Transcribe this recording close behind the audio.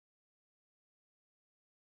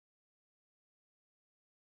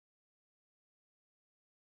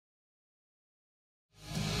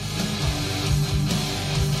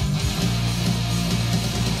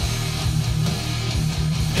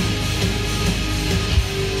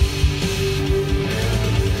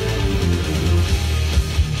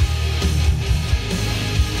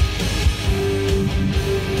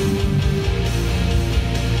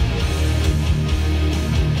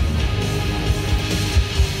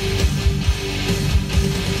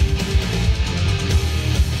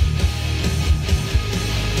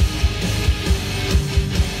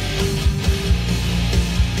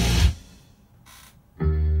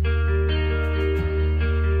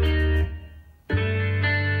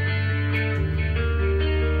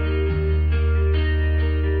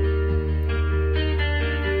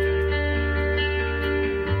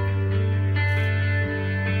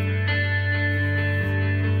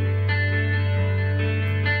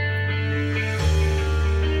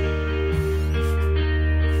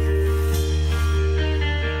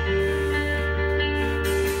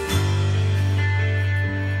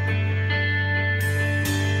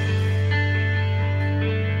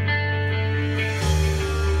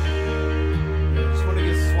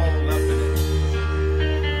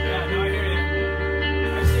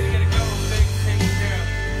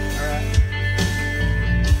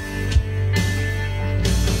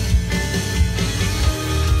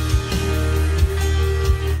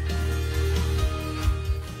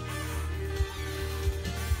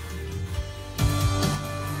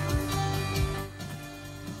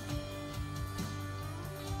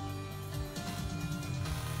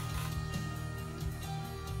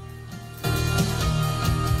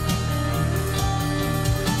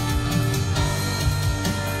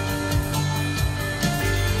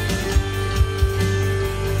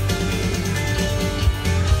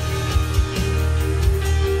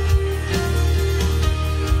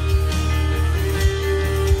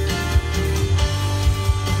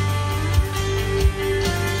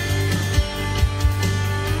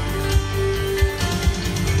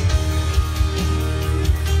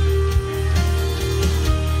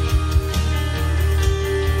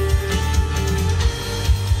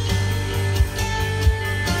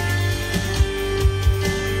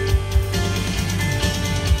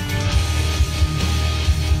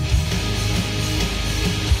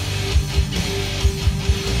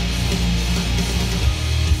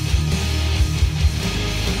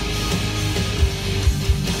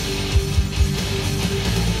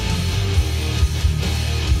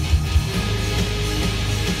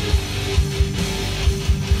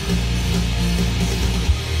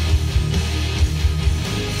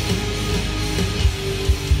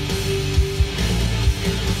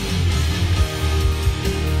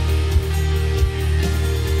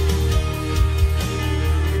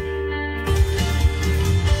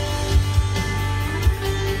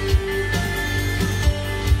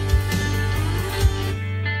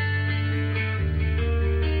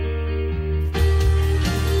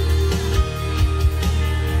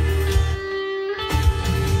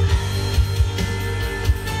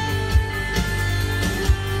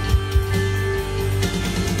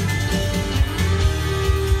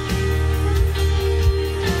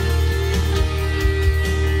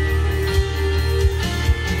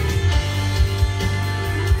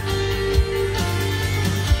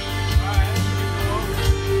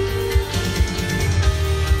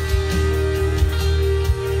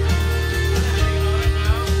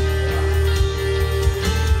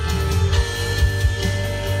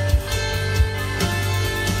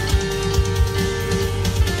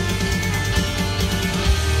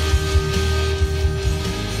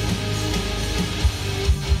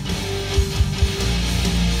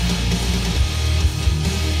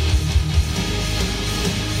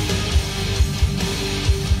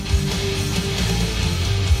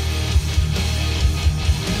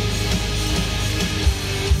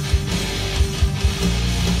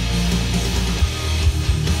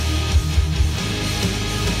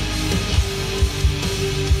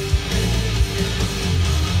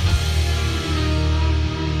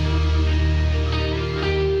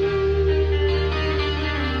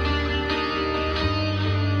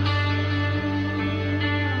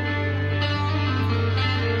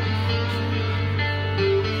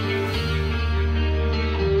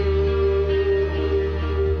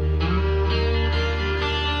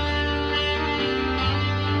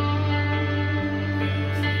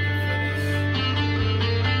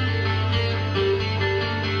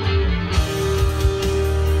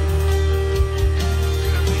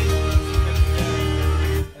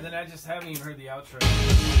heard the outro.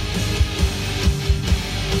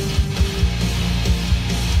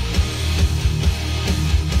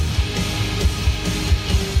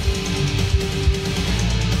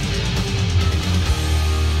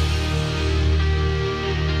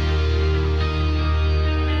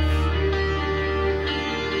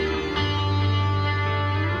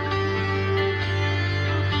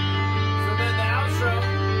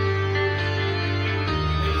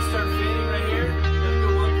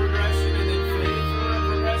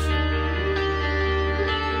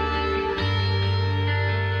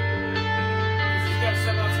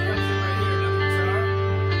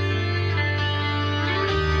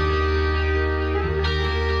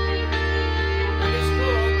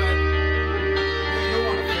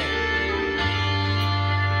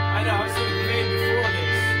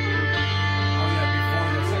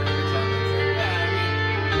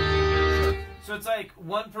 It's like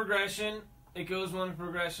one progression, it goes one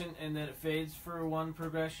progression, and then it fades for one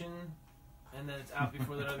progression, and then it's out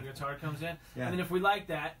before the other guitar comes in. Yeah. And then if we like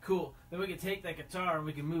that, cool. Then we can take that guitar and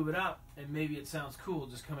we can move it up, and maybe it sounds cool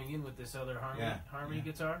just coming in with this other harmony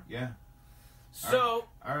guitar. Yeah. So,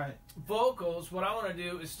 all right. Vocals, what I want to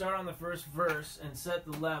do is start on the first verse and set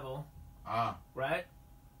the level. Right?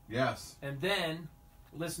 Yes. And then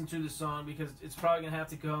listen to the song, because it's probably going to have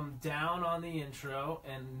to come down on the intro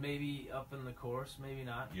and be up in the chorus. Maybe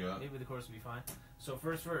not. Yeah. Maybe the chorus will be fine. So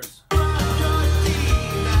first verse.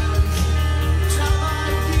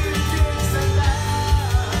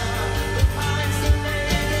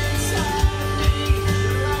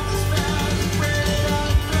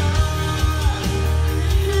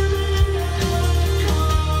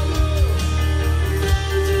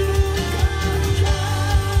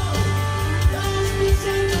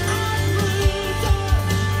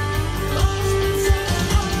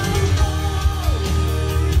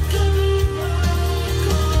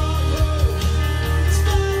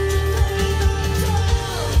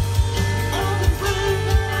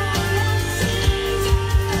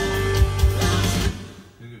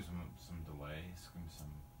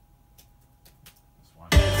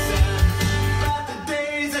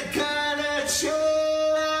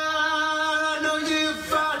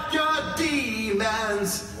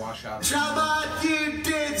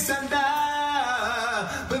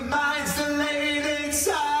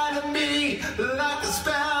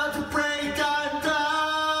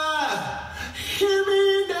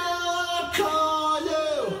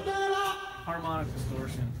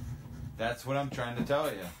 That's what I'm trying to tell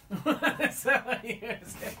you. That's what you were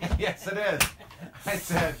saying. Yes, it is. I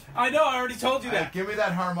said. I know. I already told you that. Give me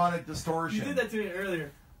that harmonic distortion. You did that to me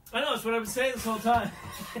earlier. I know. It's what I've been saying this whole time.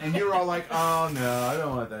 And you were all like, "Oh no, I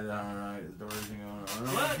don't want that harmonic distortion going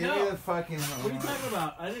on." What? Give me the fucking. What are you talking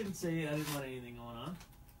about? I didn't say I didn't want anything going on.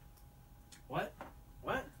 What?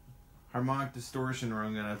 What? Harmonic distortion, or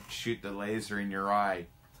I'm gonna shoot the laser in your eye.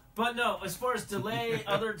 But no, as far as delay,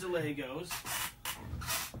 other delay goes.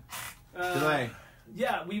 Delay.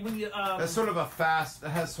 Yeah, that's sort of a fast. It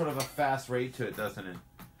has sort of a fast rate to it, doesn't it?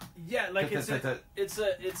 Yeah, like it's like a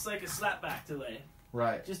slapback delay.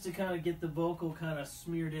 Right. Just to kind of get the vocal kind of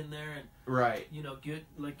smeared in there and right. You know, good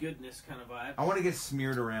goodness kind of vibe. I want to get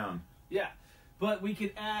smeared around. Yeah, but we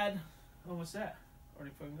could add. Oh, what's that?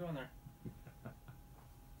 Already fucking going there.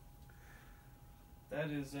 That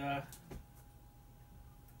is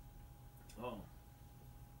oh.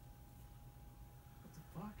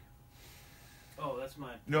 Oh, that's my.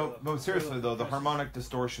 No, seriously though, the harmonic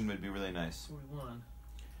distortion would be really nice. 41.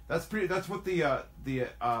 That's pretty. That's what the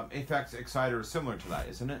Aphex Exciter is similar to that,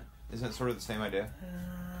 isn't it? Isn't it sort of the same idea?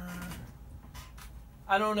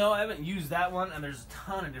 I don't know. I haven't used that one, and there's a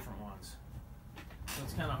ton of different ones, so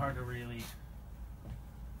it's kind of hard to really.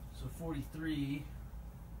 So 43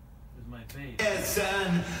 is my bass. Yes,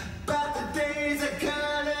 and but the days are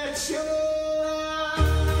gonna show.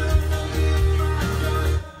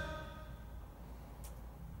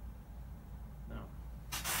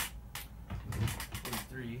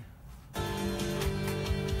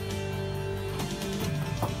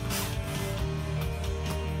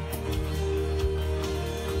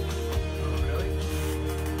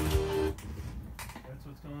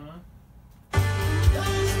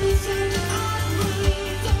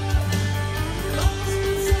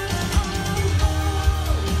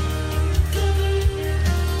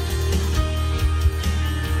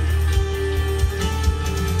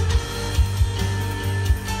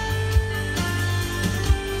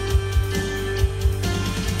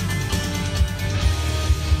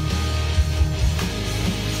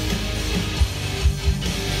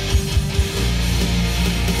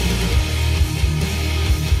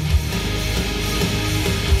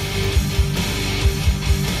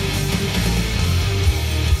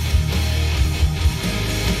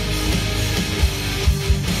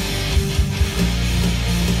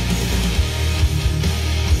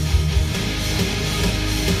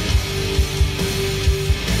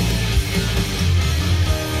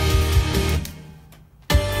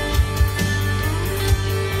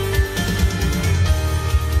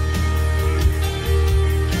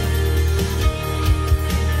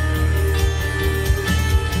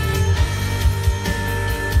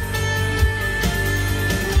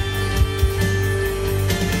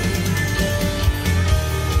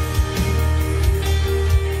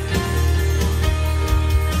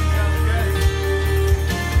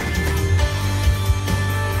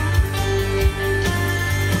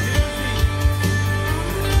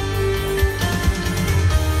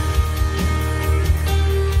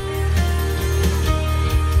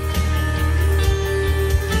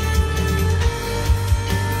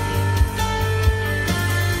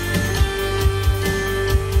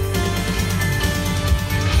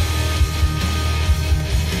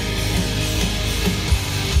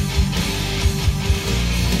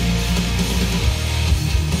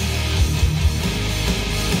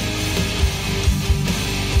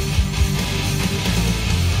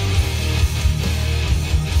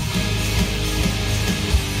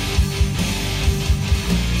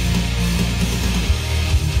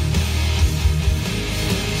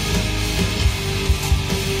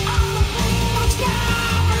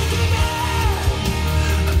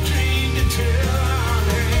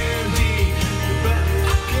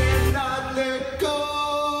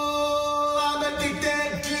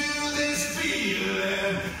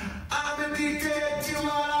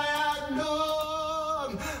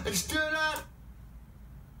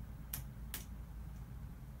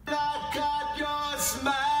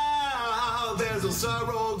 the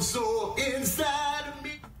sorrowed soul inside of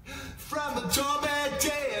me, from the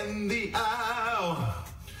torment and the hour.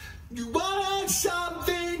 You wanted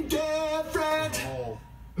something different. Oh.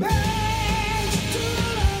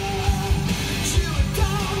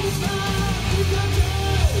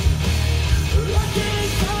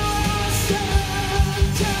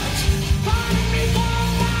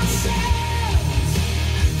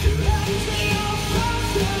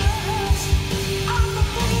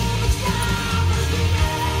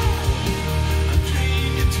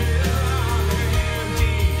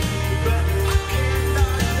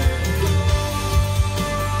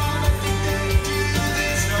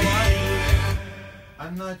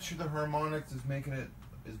 I'm not sure the harmonics is making it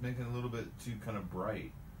a little bit too kind of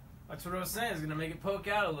bright. That's what I was saying. It's gonna make it poke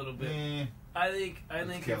out a little bit. I think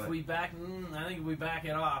if we back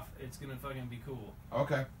it off, it's gonna fucking be cool.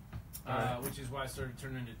 Okay. Which is why I started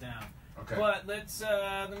turning it down. Okay. But let's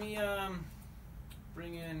let me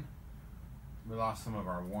bring in. We lost some of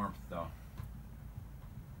our warmth though.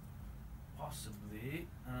 Possibly.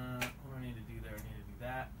 What do I need to do there? I need to do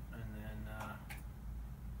that, and then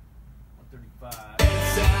 135,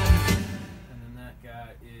 and then that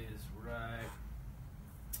guy is right.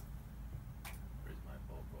 Where's my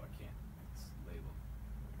vocal? I can't. It's labeled.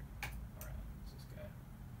 All right, it's this guy.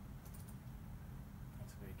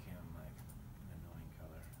 That's Wacom, like annoying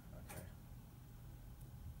color. Okay.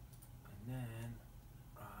 And then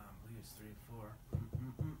I believe it's 3 and 4.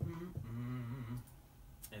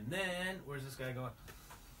 And then where's this guy going?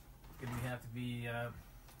 Gonna have to be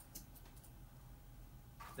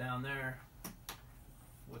down there.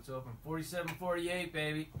 What's open? 4748,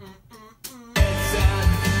 baby.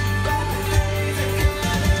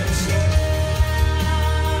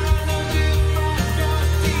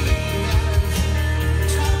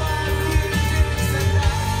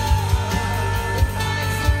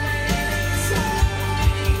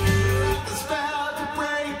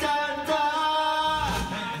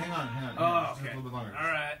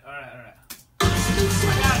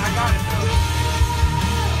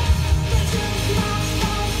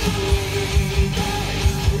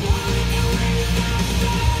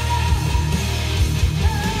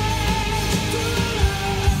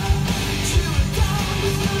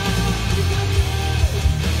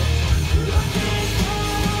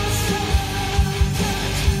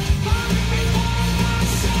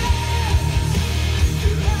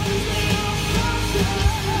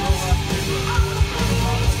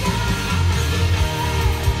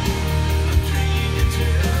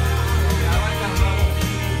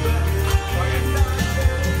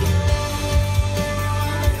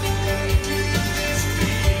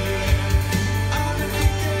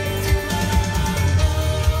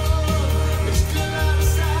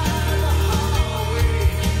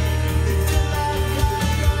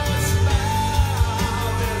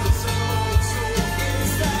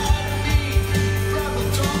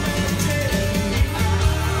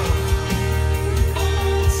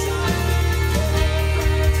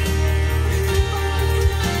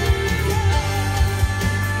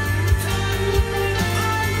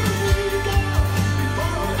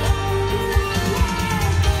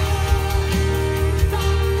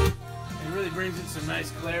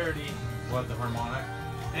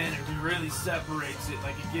 Separates it,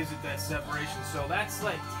 like it gives it that separation. So that's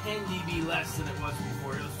like 10 dB less than it was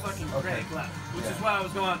before. It was fucking crazy loud, which is why I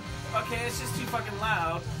was going, okay, it's just too fucking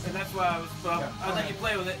loud, and that's why I was. I'll let you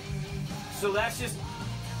play with it. So that's just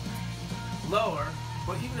lower,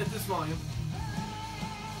 but even at this volume,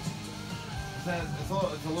 it's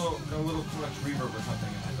a little too much reverb or something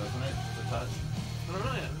in it, doesn't it? Just a touch. I don't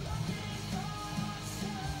know yet.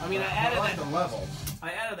 I mean, I added the level.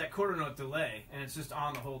 I added that quarter note delay, and it's just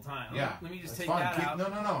on the whole time. Yeah. Let me just take that out.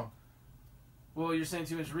 No. Well, you're saying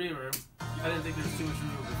too much reverb. I didn't think there was too much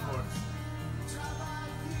reverb before.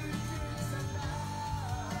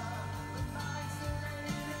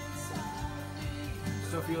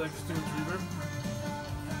 Still feel like there's too much reverb?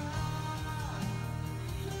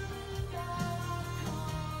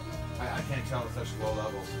 I can't tell at such low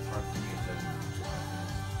levels. It's hard for me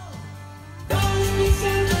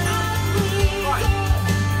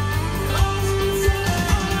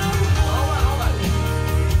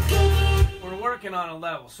We're working on a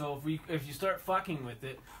level, so if you start fucking with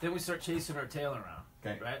it, then we start chasing our tail around.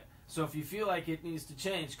 Okay. Right? So if you feel like it needs to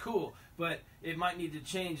change, cool. But it might need to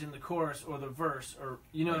change in the chorus or the verse, or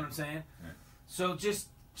you know what I'm saying? Right. So just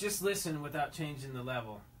listen without changing the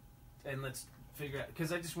level, and let's figure out,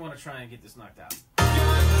 because I just want to try and get this knocked out.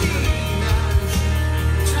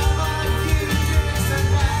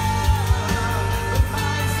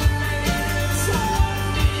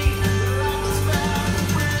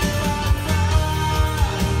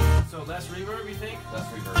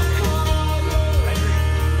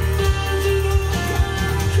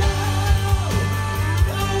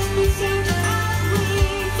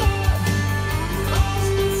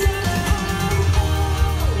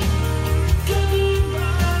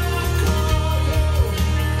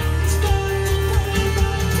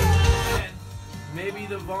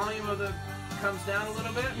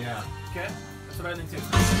 down. Okay? That's what I think too.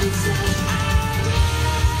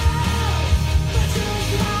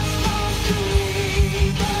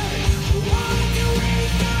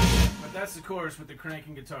 But that's the chorus with the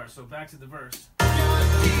cranking guitar. So back to the verse.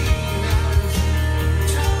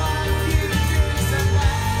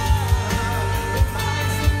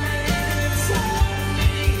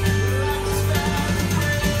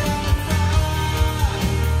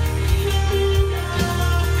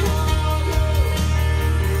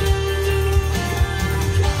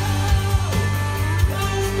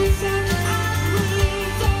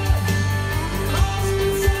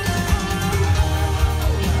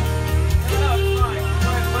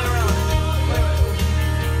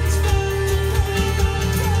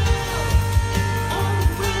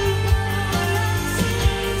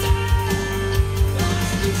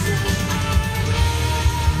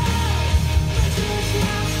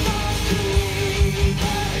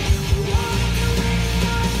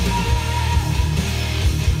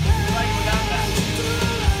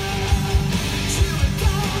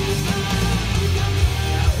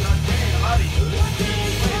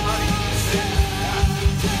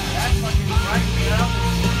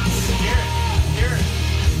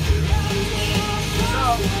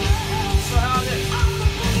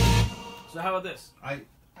 How about this?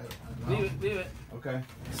 Leave it. Okay.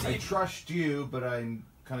 I trust you, but I'm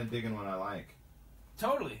kind of digging what I like.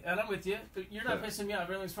 Totally, and I'm with you. You're not pissing me off.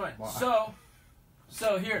 Everything's fine. Well,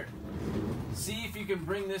 So here, see if you can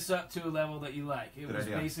bring this up to a level that you like. It was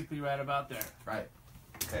basically right about there. Right.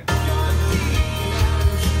 Okay.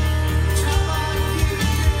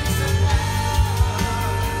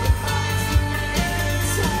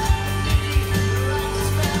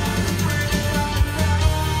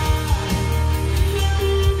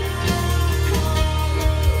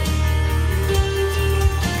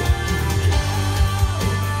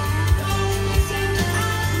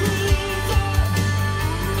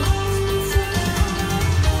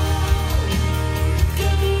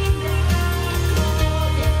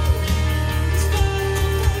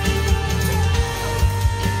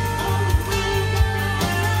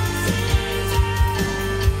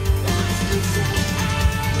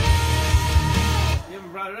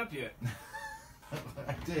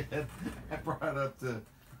 I did. I brought it up to.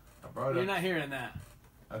 You're not hearing that.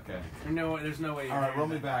 Okay. There's no way. All right, roll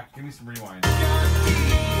me back. Give me some rewind.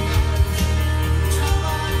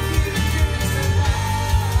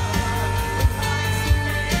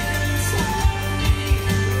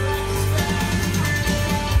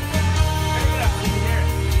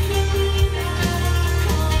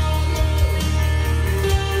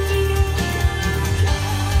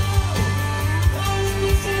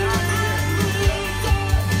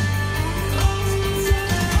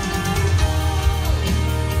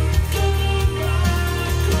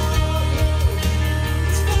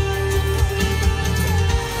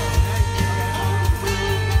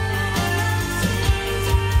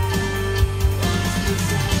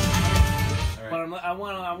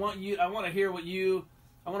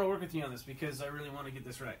 I want to work with you on this because I really want to get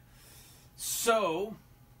this right. So,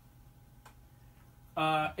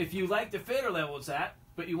 if you like the fader level it's at,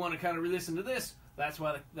 but you want to kind of re-listen to this, that's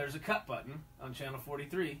why there's a cut button on channel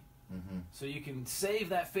 43. Mm-hmm. So you can save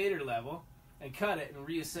that fader level and cut it and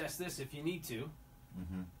reassess this if you need to.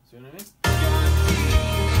 Mm-hmm. See what I mean?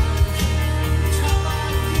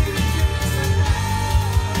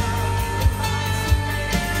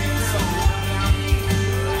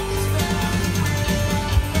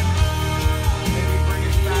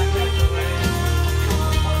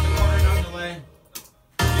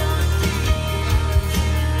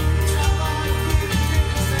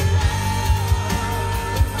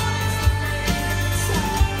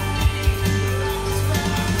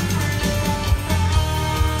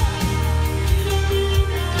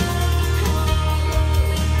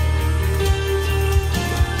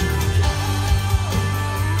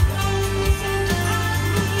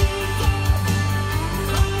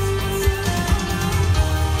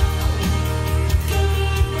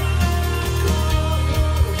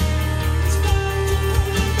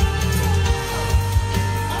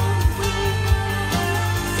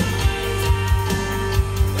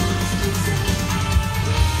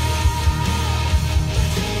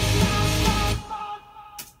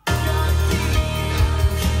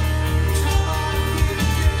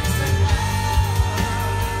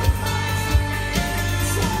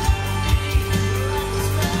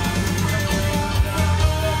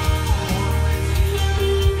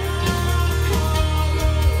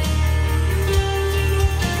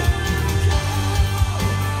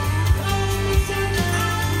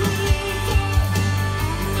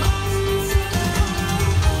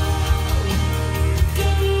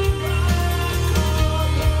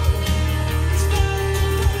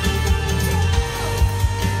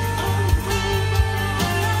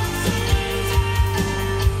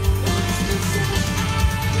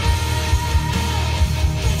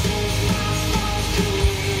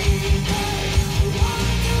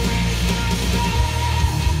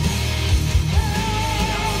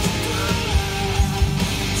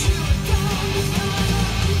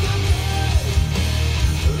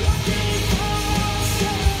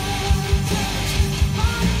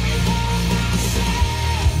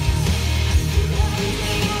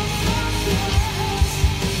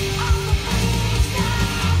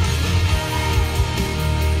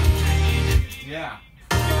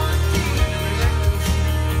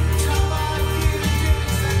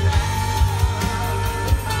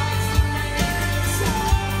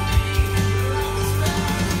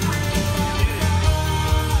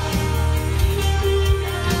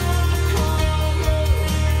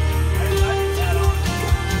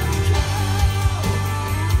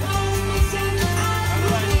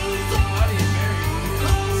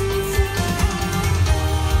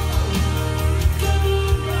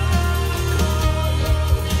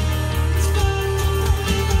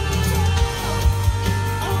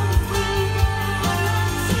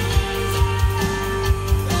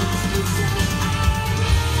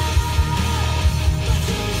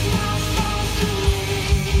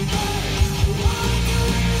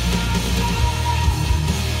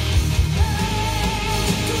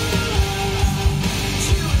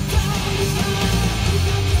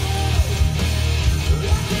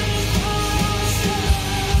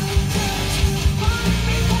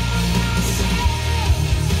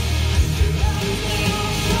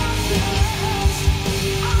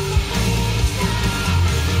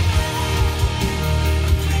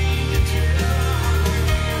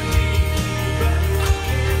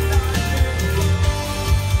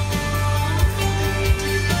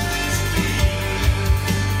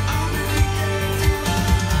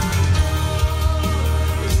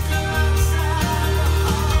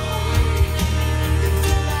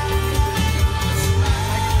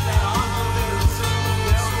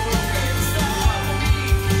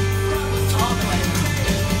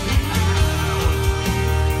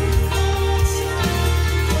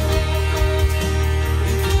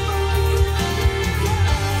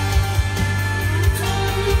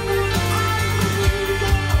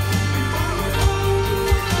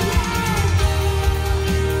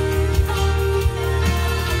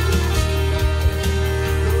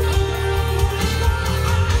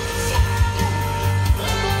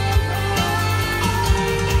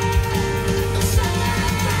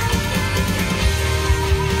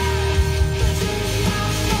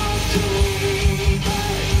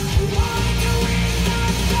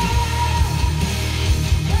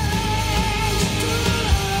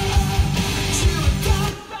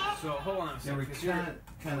 second. we're Because you're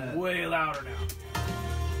kind of way louder now.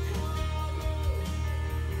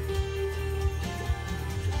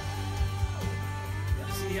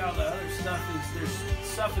 See how the other stuff is, there's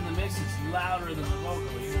stuff in the mix that's louder than the vocal,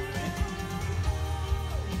 you know what I mean?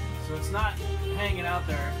 So it's not hanging out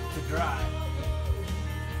there to dry.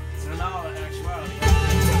 So in all actuality.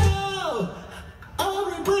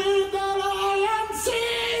 Every breath that I am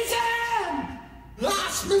seizing,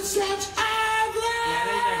 lost me since I've lived. Yeah, it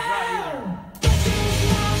ain't that dry either.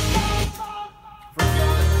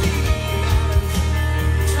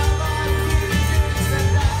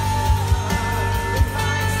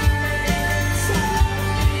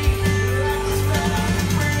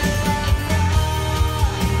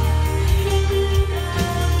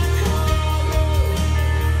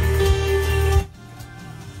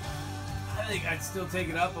 I'd still take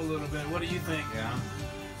it up a little bit. What do you think? Yeah.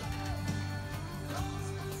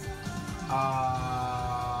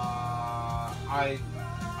 I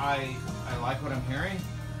like what I'm hearing,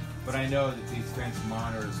 but I know that these fancy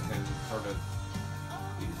monitors can sort of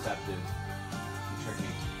be deceptive and tricky.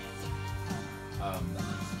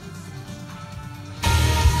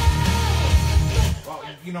 Well,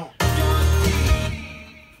 you know,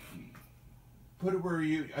 put it where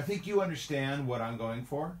you. I think you understand what I'm going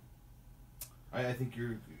for. I think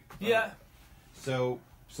you're. Yeah. So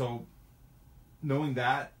knowing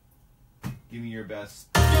that, give me your best.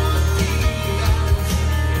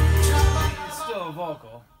 It's still a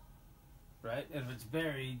vocal, right? If it's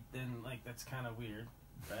buried, then like that's kind of weird,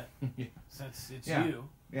 right? Yeah. Since it's Yeah. you.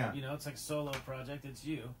 Yeah. You know, it's like a solo project. It's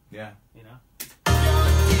you. Yeah. You know.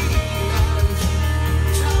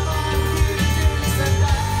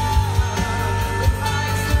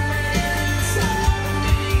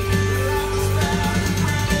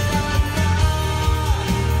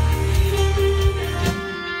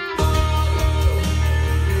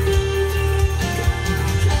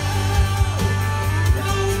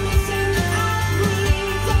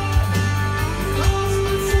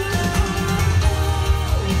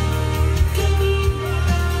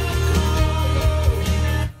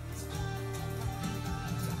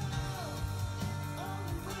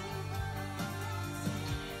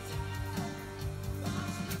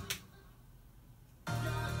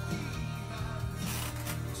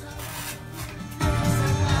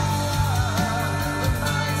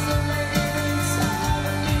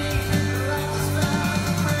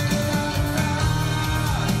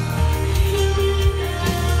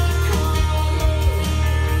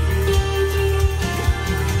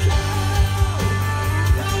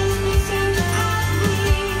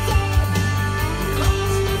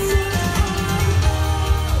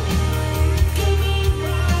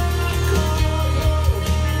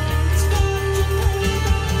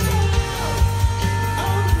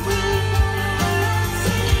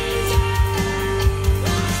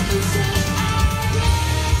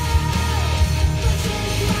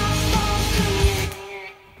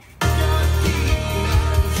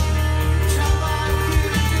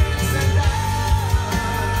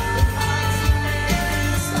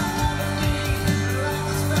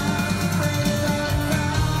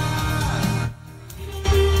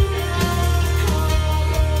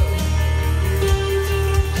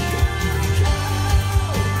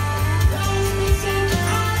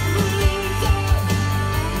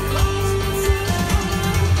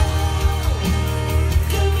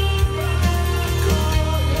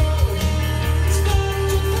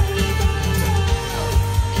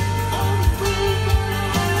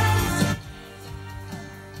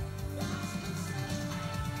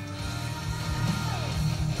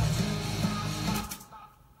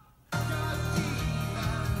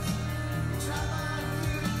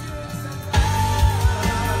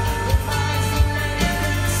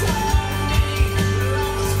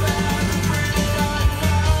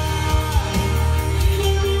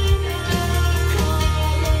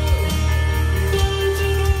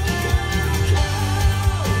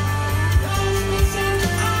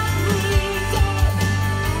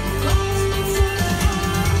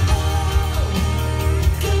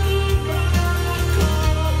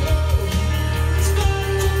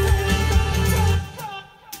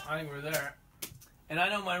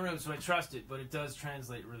 So I trust it, but it does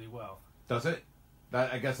translate really well. Does it?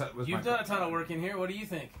 I guess that was. You've done a ton of work in here. What do you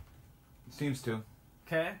think? Seems to.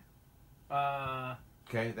 Okay.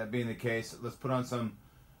 Okay, that being the case, let's put on some.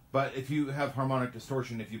 But if you have harmonic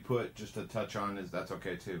distortion, if you put just a touch on, that's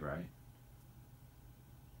okay too, right?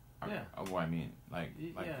 Yeah. Well, I mean, like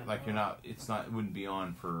you're not. It's not. It wouldn't be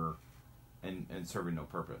on for, and serving no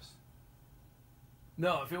purpose.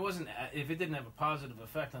 No, if it didn't have a positive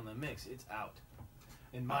effect on the mix, it's out.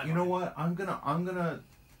 In my mind. You know what? I'm gonna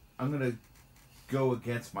go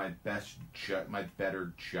against my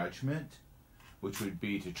better judgment, which would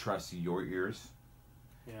be to trust your ears.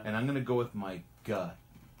 Yeah. And I'm gonna go with my gut.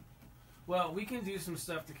 Well, we can do some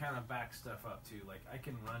stuff to kind of back stuff up too. Like I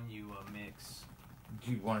can run you a mix.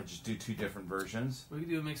 Do you want to just do 2 different versions? We could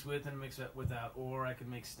do a mix with and a mix without, or I could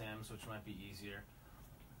make stems, which might be easier.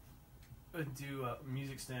 Do a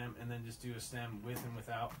music stem and then just do a stem with and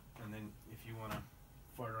without, and then if you want to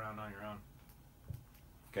fart around on your own,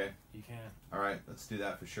 okay, you can. All right, let's do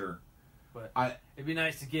that for sure. But it'd be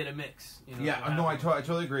nice to get a mix. You know, yeah, no, I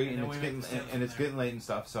totally agree, and it's getting late and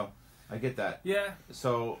stuff, so I get that. Yeah.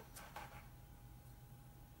 So,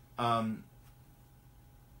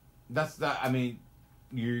 that's that. I mean,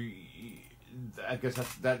 I guess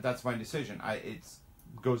that's my decision. It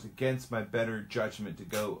goes against my better judgment to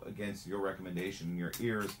go against your recommendation in your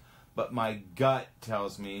ears, but my gut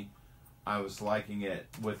tells me I was liking it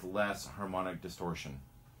with less harmonic distortion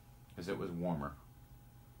because it was warmer.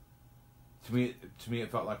 To me,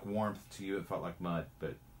 it felt like warmth. To you, it felt like mud.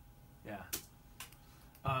 But yeah,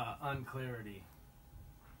 unclarity.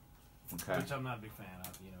 Okay. Which I'm not a big fan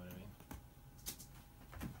of. You know what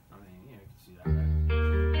I mean? You can see that, right?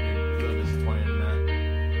 You're a little disappointed in that.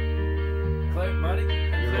 Claire, buddy,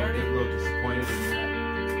 You're clarity. a little disappointed in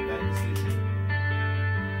that decision.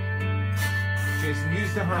 Jason,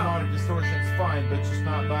 use the harmonic distortion. It's fine, but just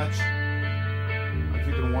not much. If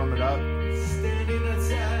you can warm it up. Standing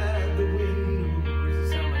outside the window, What does it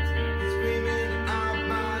sound like today? screaming out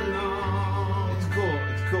my lungs. It's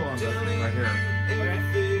cool on the right here.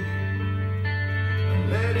 Everything,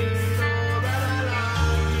 letting you know that I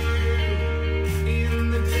love you.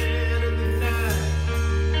 In the dead of the night,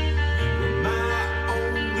 you were my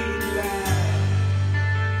only light.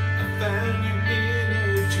 I found you in a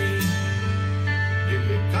dream. You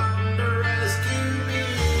come to rescue me,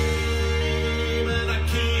 but I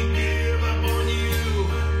can't give up on you.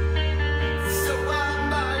 So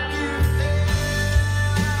I'm like you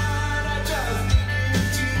and I just need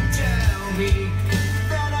you to tell me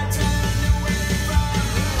that I turned away from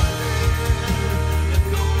you. I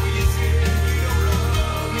know you said you don't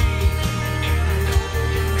love me, and I know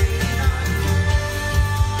you may not care.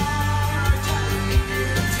 I just need you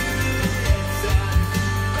to listen.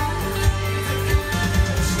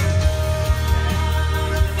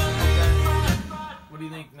 What do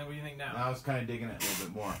you think? What do you think now? I was kind of digging it a little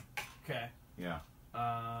bit more. Okay. Yeah.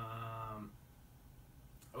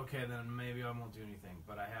 Okay, then maybe I won't do anything,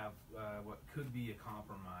 but I have what could be a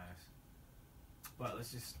compromise. But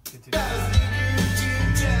let's just continue. Tell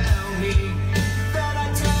me that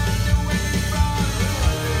I turned away from you.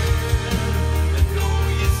 I know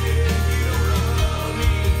you said you don't love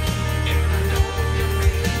me, and I know you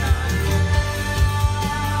may not care.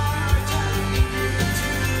 I just need you to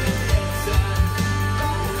listen.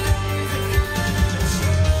 Don't play the game.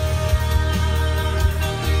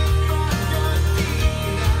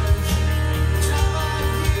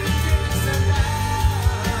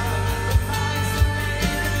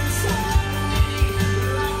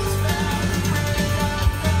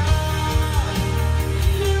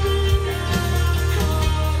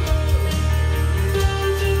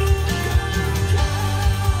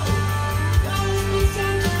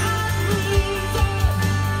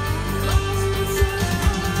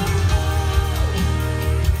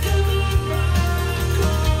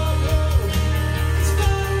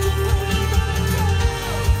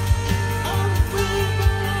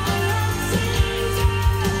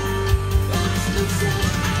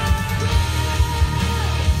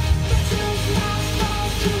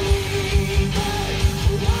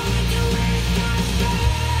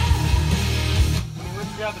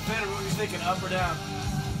 Out the bed, what were you thinking, up or down?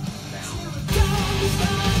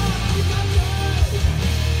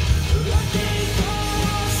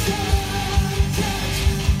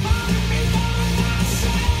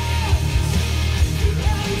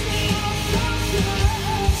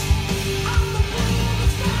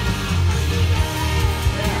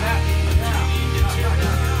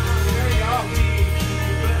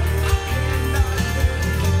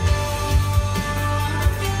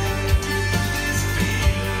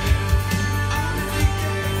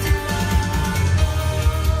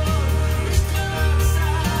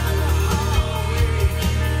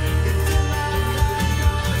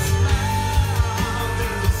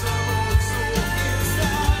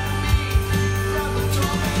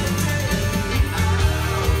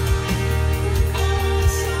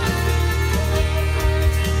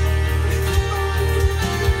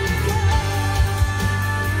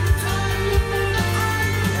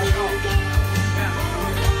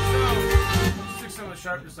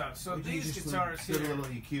 So these guitars Get a here, little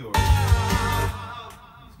EQ.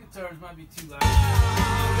 these guitars might be too loud. They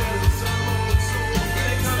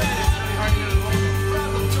come in, it's really hard to hear the vocal.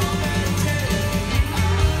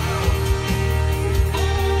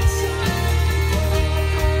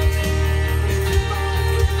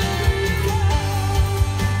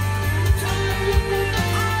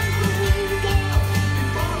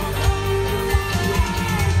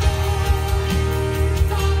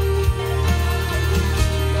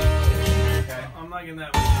 I'm liking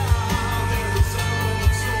that one.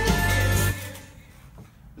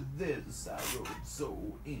 There's a sorrow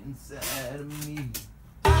so inside of me.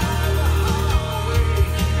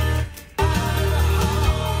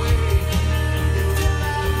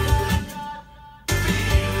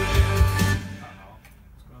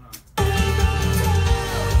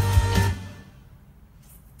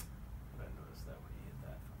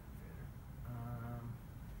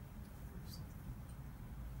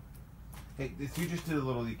 Hey, you just did a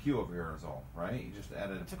little EQ over here is all, right? You just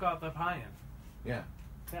added... I took off the high end. Yeah.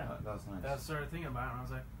 Yeah. That was nice. I started thinking about it and I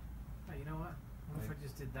was like, hey, you know what? What if I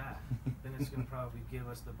just did that? Then it's going to probably give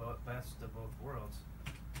us the best of both worlds.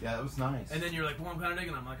 Yeah, that was nice. And then you're like, well, I'm kind of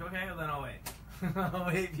digging. I'm like, okay, well, then I'll wait. I'll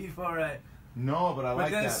wait before I... No, but I like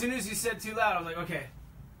that. But then as soon as you said too loud, I was like, okay.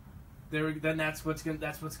 Then that's what's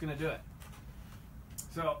gonna do it.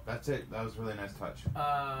 So... That's it. That was a really nice touch.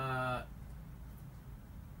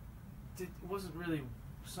 It wasn't really...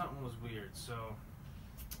 Something was weird, so...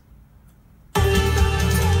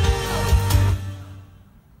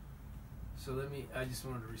 So I just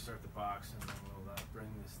wanted to restart the box and then we'll bring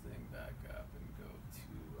this thing back up and go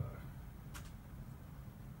to...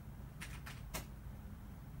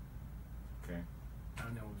 Okay.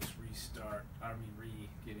 And then we'll just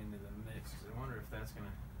get into the mix. Cause I wonder if that's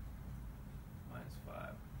gonna... -5.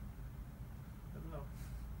 I don't know.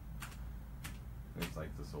 It's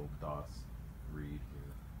like this old DOS read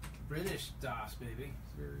here. British DOS, baby.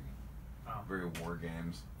 It's very war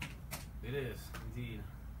games. It is, indeed.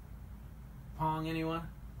 Pong, anyone?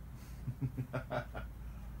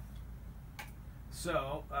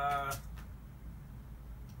 So,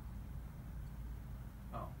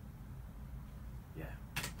 yeah.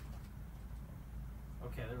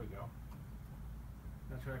 Okay, there we go.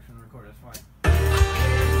 No traction record, that's fine.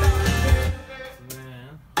 So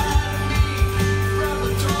then...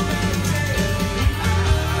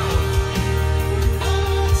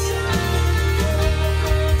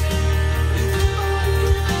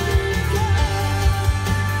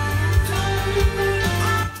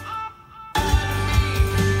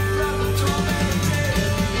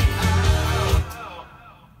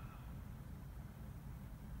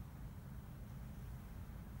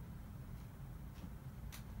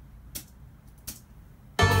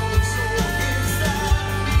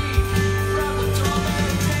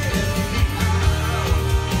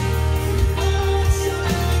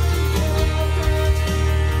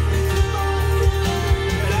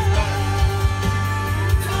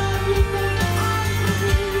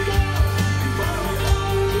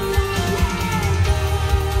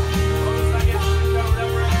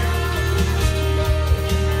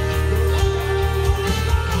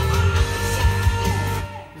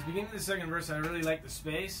 I really like the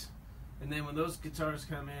space, and then when those guitars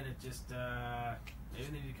come in, it just maybe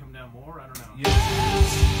they need to come down more. I don't know.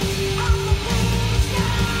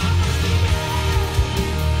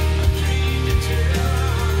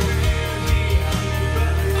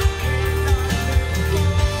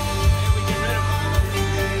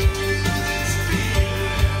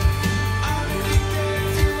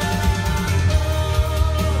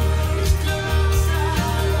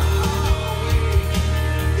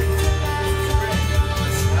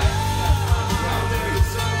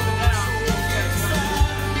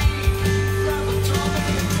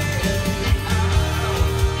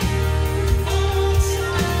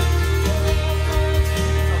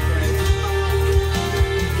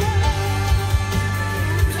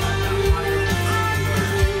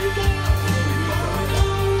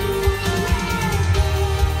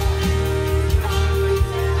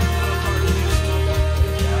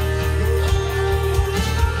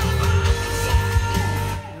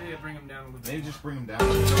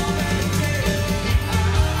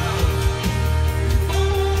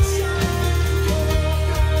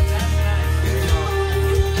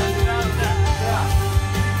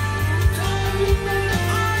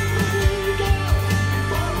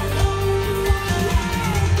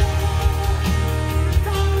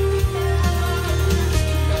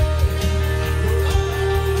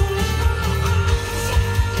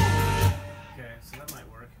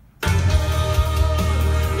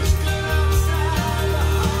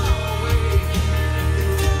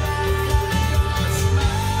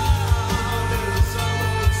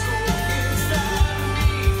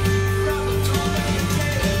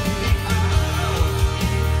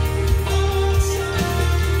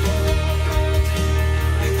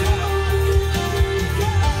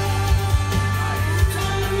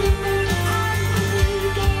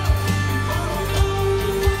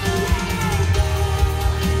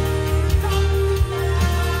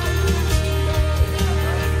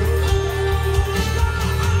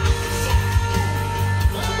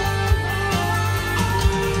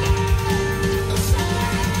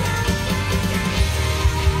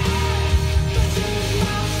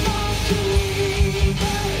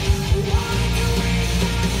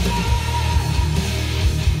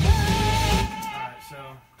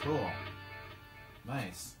 Cool.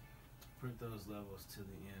 Nice. Put those levels to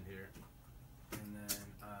the end here. And then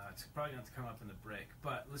it's probably going to come up in the break.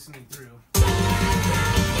 But listening through.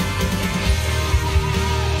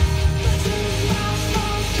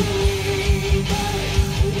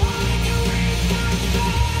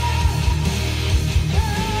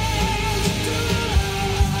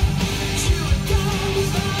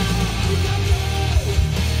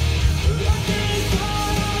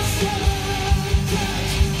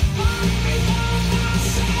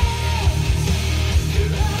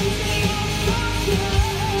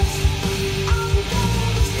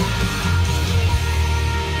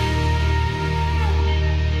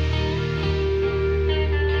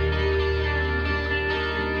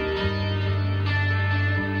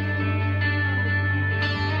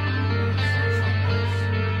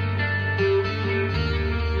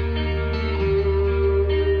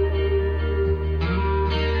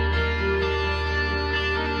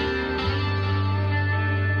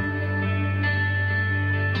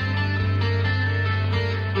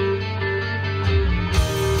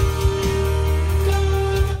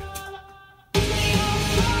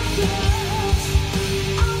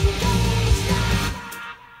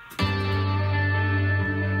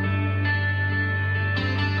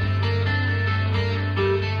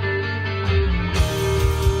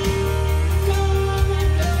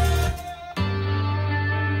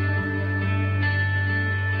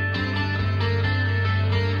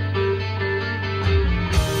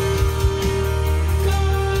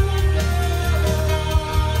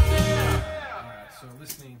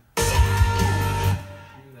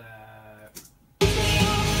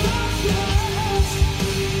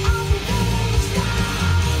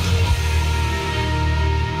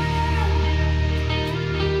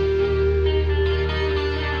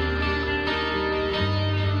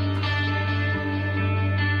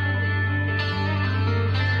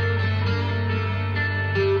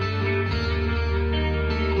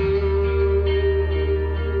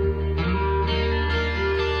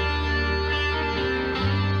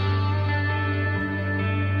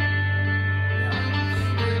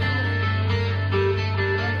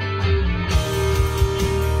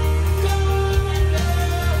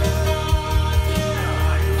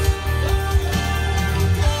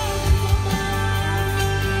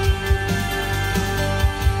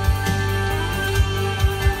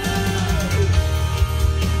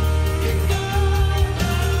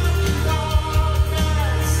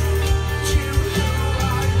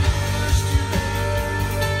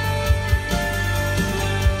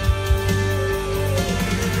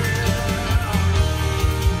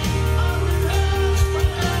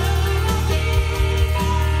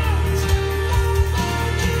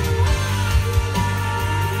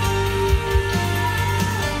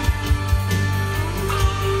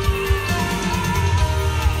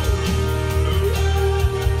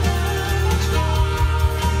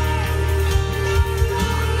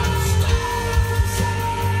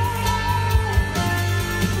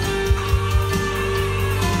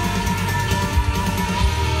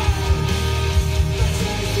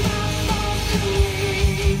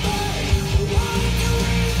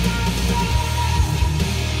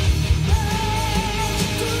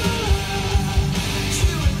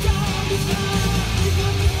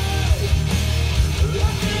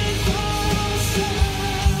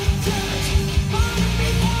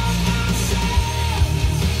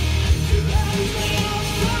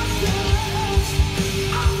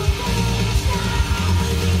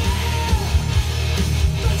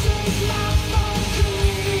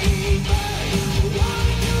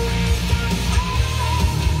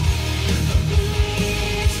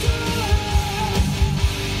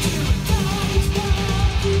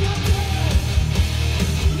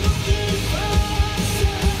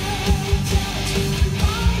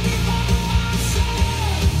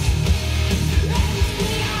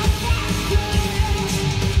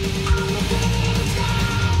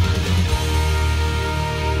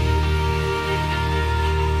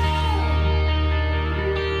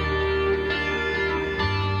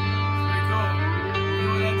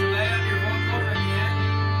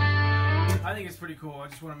 cool. I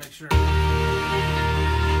just want to make sure. Okay.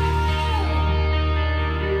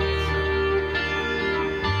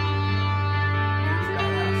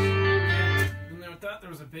 And then I thought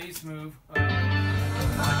there was a bass move. Should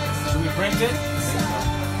we print it?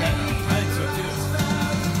 Okay. I think so too.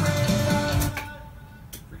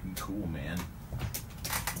 Freaking cool, man.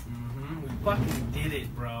 We fucking did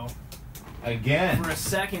it, bro. Again. For a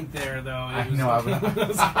second there, though. I know.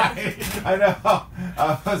 I know.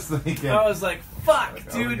 I was thinking. I was like, fuck,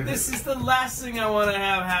 dude, this is the last thing I want to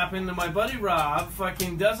have happen. To my buddy Rob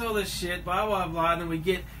fucking does all this shit, blah, blah, blah, and then we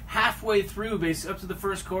get halfway through, basically, up to the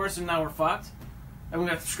first chorus, and now we're fucked. And we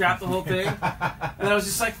have to scrap the whole thing. And I was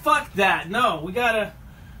just like, fuck that. No, we gotta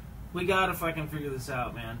fucking figure this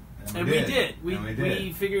out, man. And we did.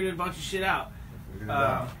 We figured a bunch of shit out. We figured it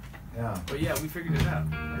out. Yeah. But yeah, we figured it out.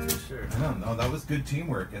 That's for sure. I don't know. That was good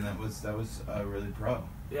teamwork, and that was really pro.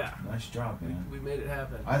 Yeah. Nice job, man. We made it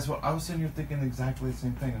happen. I was sitting here thinking exactly the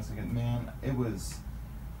same thing. I was thinking, man, it was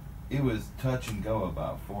touch and go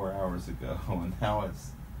about 4 hours ago, and now and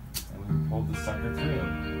we pulled the sucker through.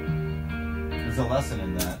 There's a lesson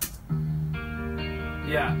in that.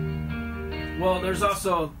 Yeah. Well, there's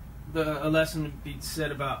also a lesson to be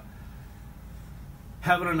said about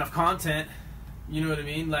having enough content. You know what I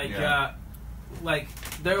mean? Like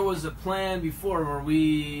there was a plan before where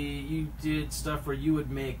you did stuff where you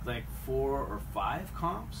would make like 4 or 5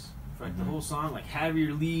 comps for like the whole song. Like have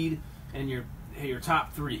your lead and your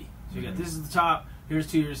top 3. So you got this is the top. Here's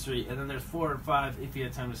 2. Here's 3, and then there's 4 or 5 if you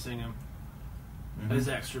had time to sing them as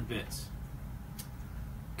extra bits.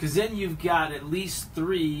 Because then you've got at least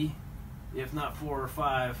 3, if not 4 or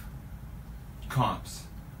 5 comps.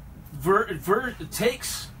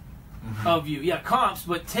 Takes of you. Yeah, comps,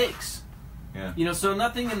 but takes. Yeah. You know, so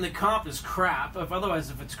nothing in the comp is crap. Otherwise,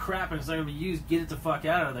 if it's crap and it's not going to be used, get it the fuck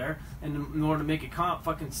out of there. And in order to make a comp,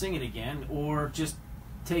 fucking sing it again. Or just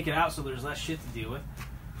take it out so there's less shit to deal with.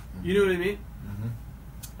 You know what I mean?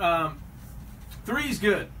 3's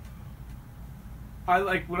good. I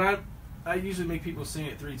like when I usually make people sing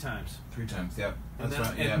it 3 times. 3 times, yep. That's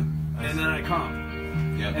right, and then I comp.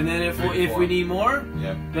 Yep. And then if we need more,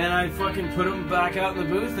 yep, then I fucking put them back out in the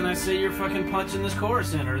booth and I say you're fucking punching this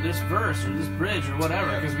chorus in or this verse or this bridge or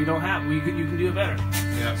whatever because we don't have you can do it better.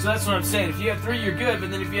 Yep. So that's what I'm saying. If you have 3, you're good.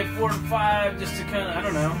 But then if you have 4 or 5, just to kind of I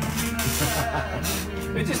don't know.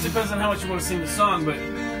 It just depends on how much you want to sing the song. But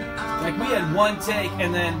like we had 1 take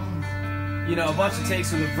and then a bunch of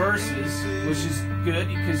takes of the verses, which is good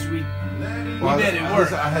because we made it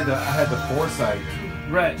work. I had the foresight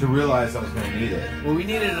to realize I was going to need it. Well, we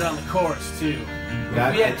needed it on the chorus too. We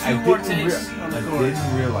had 2 more takes on the chorus. I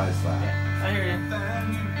didn't realize that. Yeah, I hear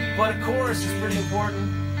you. But a chorus is pretty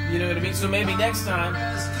important. You know what I mean? So maybe next time.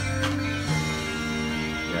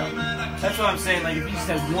 Yeah. That's what I'm saying. Like if you just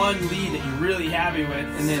have 1 lead that you're really happy with,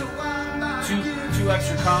 and then two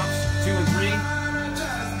extra comps, 2 and 3.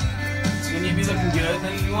 Then you'd be looking good.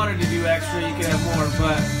 Then if you wanted to do extra, you could have more.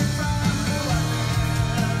 But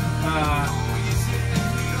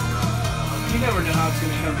you never know how it's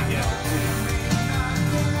going to come together.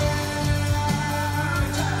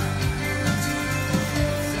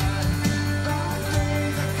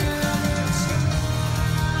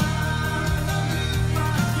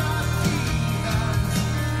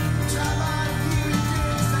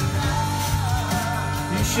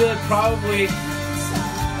 You should probably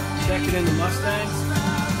check it in the Mustangs.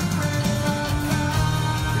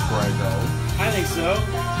 Before I go. I think so.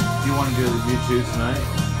 Do you want to do the YouTube tonight?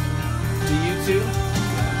 The YouTube?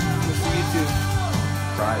 What's the YouTube?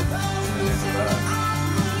 Pride.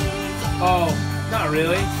 Oh, not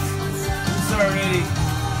really. It's already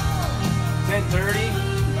 10:30.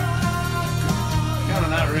 No,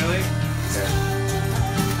 not really. Okay.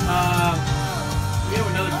 We have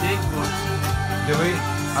another date booked. Do we?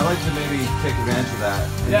 I'd like to maybe take advantage of that.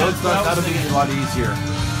 And Yeah, that'll make it a lot easier.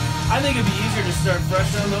 I think it'd be easier to start fresh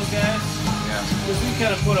on those guys. Yeah. Because we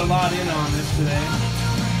kind of put a lot in on this today.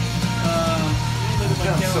 Look at my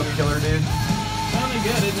Sounds so calendar. killer, dude. Sounding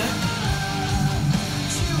good, isn't it?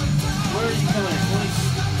 Where are you coming in?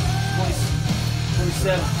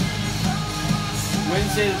 27th.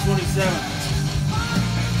 Wednesday the 27th.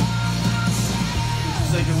 Which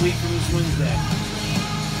is like a week from this Wednesday.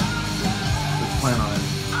 Let's plan on it.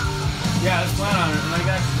 Yeah, let's plan on it. And I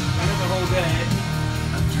got the whole day.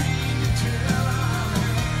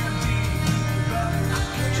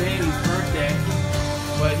 It's Jamie's birthday.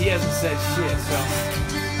 But he hasn't said shit, so.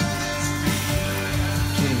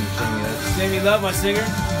 Jamie Love, my singer?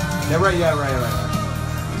 Yeah, right. Yeah,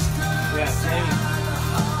 Jamie.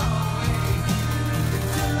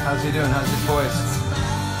 How's he doing? How's his voice?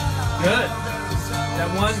 Good.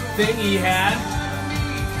 That one thing he had,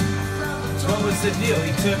 what was the deal?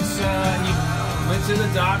 He went to the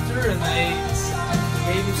doctor and they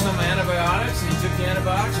gave him some antibiotics and he took the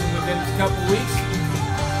antibiotics and within a couple weeks,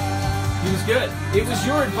 he was good. It was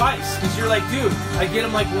your advice because you're like, dude, I get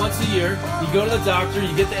them like once a year. You go to the doctor,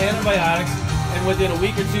 you get the antibiotics, and within a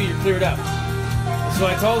week or 2, you're cleared up. So So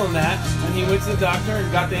I told him that, and he went to the doctor and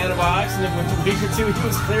got the antibiotics, and then within a week or two, he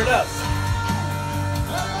was cleared up.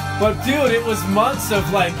 But dude, it was months of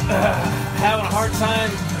like having a hard time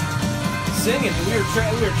singing. We were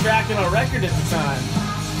tracking our record at the time,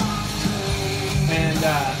 and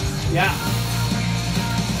yeah.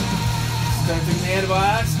 Started taking the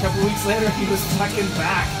antibiotics. A couple weeks later, he was fucking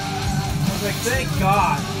back. I was like, thank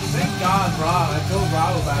God, Rob. I told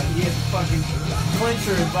Rob about it. He had fucking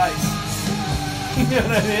clincher advice. You know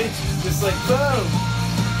what I mean? Just like boom.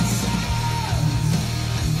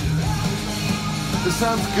 This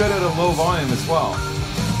sounds good at a low volume as well,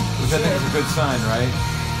 which I think is a good sign, right?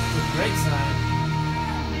 It's a great sign.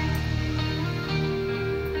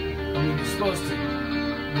 I mean, you're supposed to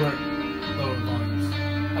work lower volumes.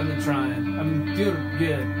 I've been trying. I've been doing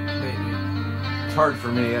good lately. It's hard for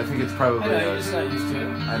me. I think it's probably. I know, you're just not used to it.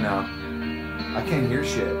 I know. I can't hear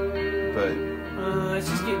shit, but. It's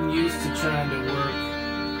just getting used to trying to work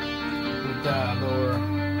with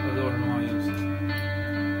lower volumes.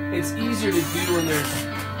 It's easier to do when there's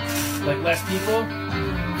like less people.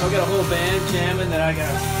 I've got a whole band jamming that I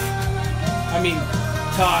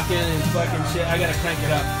talking and fucking shit. I gotta crank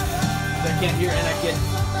it up. I can't hear, and I get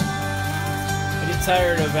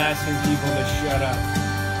tired of asking people to shut up.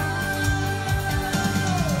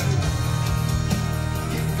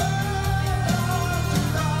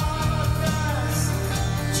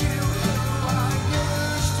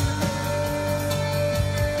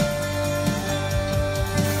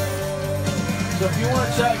 So if you want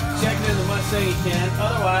to check it in the Mustang, you can.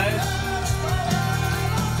 Otherwise,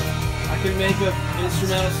 I can make an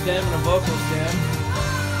instrumental stem and a vocal stem,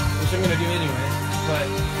 which I'm going to do anyway.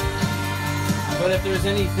 But if there's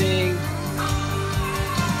anything,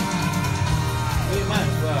 we might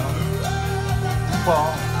as well.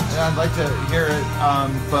 Well, yeah, I'd like to hear it,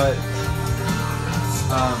 but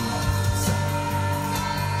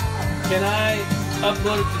can I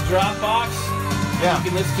upload it to Dropbox? Yeah. You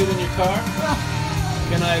can listen to it in your car? Yeah.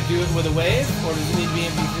 Can I do it with a wave, or does it need to be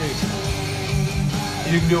MP3?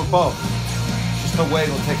 You can do it both. Just the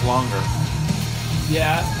wave will take longer.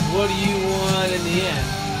 Yeah. What do you want in the end?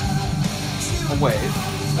 A wave.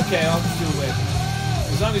 Okay, I'll just do a wave.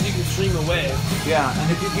 As long as you can stream a wave. Yeah,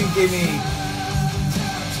 and if you can give me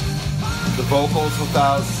the vocals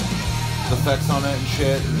without the effects on it and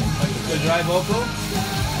shit. And Like the dry vocal?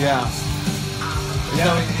 yeah.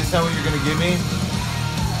 Is that what you're going to give me?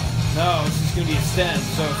 No, it's just going to be a stem.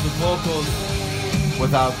 So it's the vocals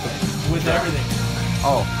Without the... with everything.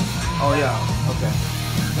 Oh yeah, okay.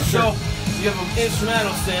 So you have an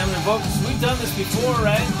instrumental stem and vocals. We've done this before,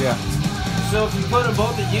 right? Yeah. So if you put them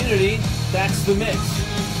both at unity, that's the mix.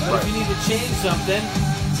 But Right. if you need to change something,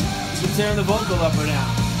 you can turn the vocal up or down.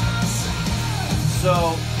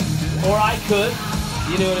 So, or I could,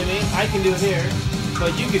 you know what I mean? I can do it here,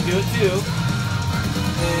 but you could do it too.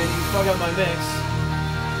 And you fuck up my mix.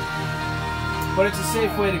 But it's a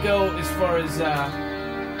safe way to go as far as,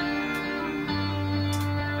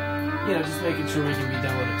 just making sure we can be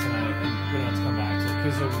done with it tonight and we don't have to come back to it.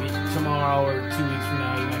 Because it'll be tomorrow or 2 weeks from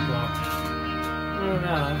now, you might go, I don't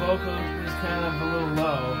know, my vocal is kind of a little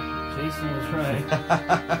low. Jason was right.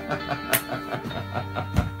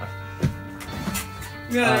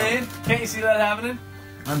 You know what I mean? Can't you see that happening?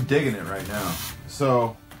 I'm digging it right now.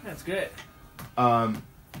 So... That's great.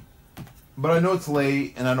 But I know it's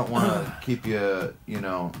late, and I don't want to keep you,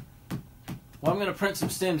 Well, I'm gonna print some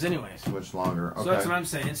stems anyways. too much longer. Okay. So that's what I'm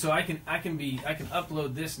saying. So I can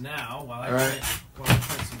upload this now while I All right. print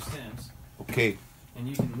some stems, Okay. and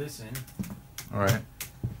you can listen. All right.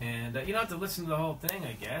 And you don't have to listen to the whole thing,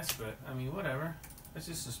 I guess. But I mean, whatever. That's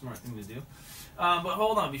just a smart thing to do. But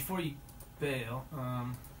hold on, before you bail.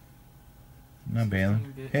 Not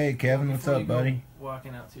bailing. Hey, Kevin, what's before up, you go buddy?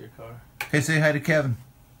 Walking out to your car. Hey, say hi to Kevin.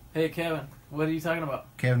 Hey, Kevin. What are you talking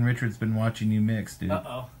about? Kevin Richards been watching you mix, dude.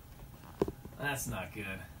 Uh-oh. That's not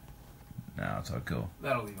good. No, it's all cool.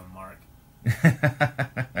 That'll leave a mark.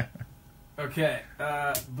 Okay.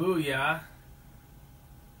 Booyah.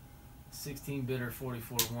 16-bit or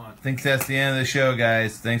 44-1. Think that's the end of the show,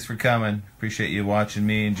 guys. Thanks for coming. Appreciate you watching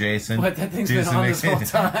me and Jason. What? That thing's do been some on this whole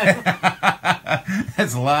mixing. time.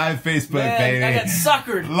 That's live Facebook, Man, baby. I got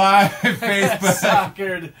suckered. Live I got Facebook.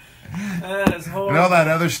 suckered. That is horrible. And all that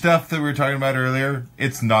other stuff that we were talking about earlier,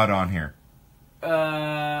 it's not on here.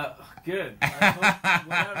 Good. I hope,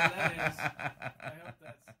 whatever that is. I hope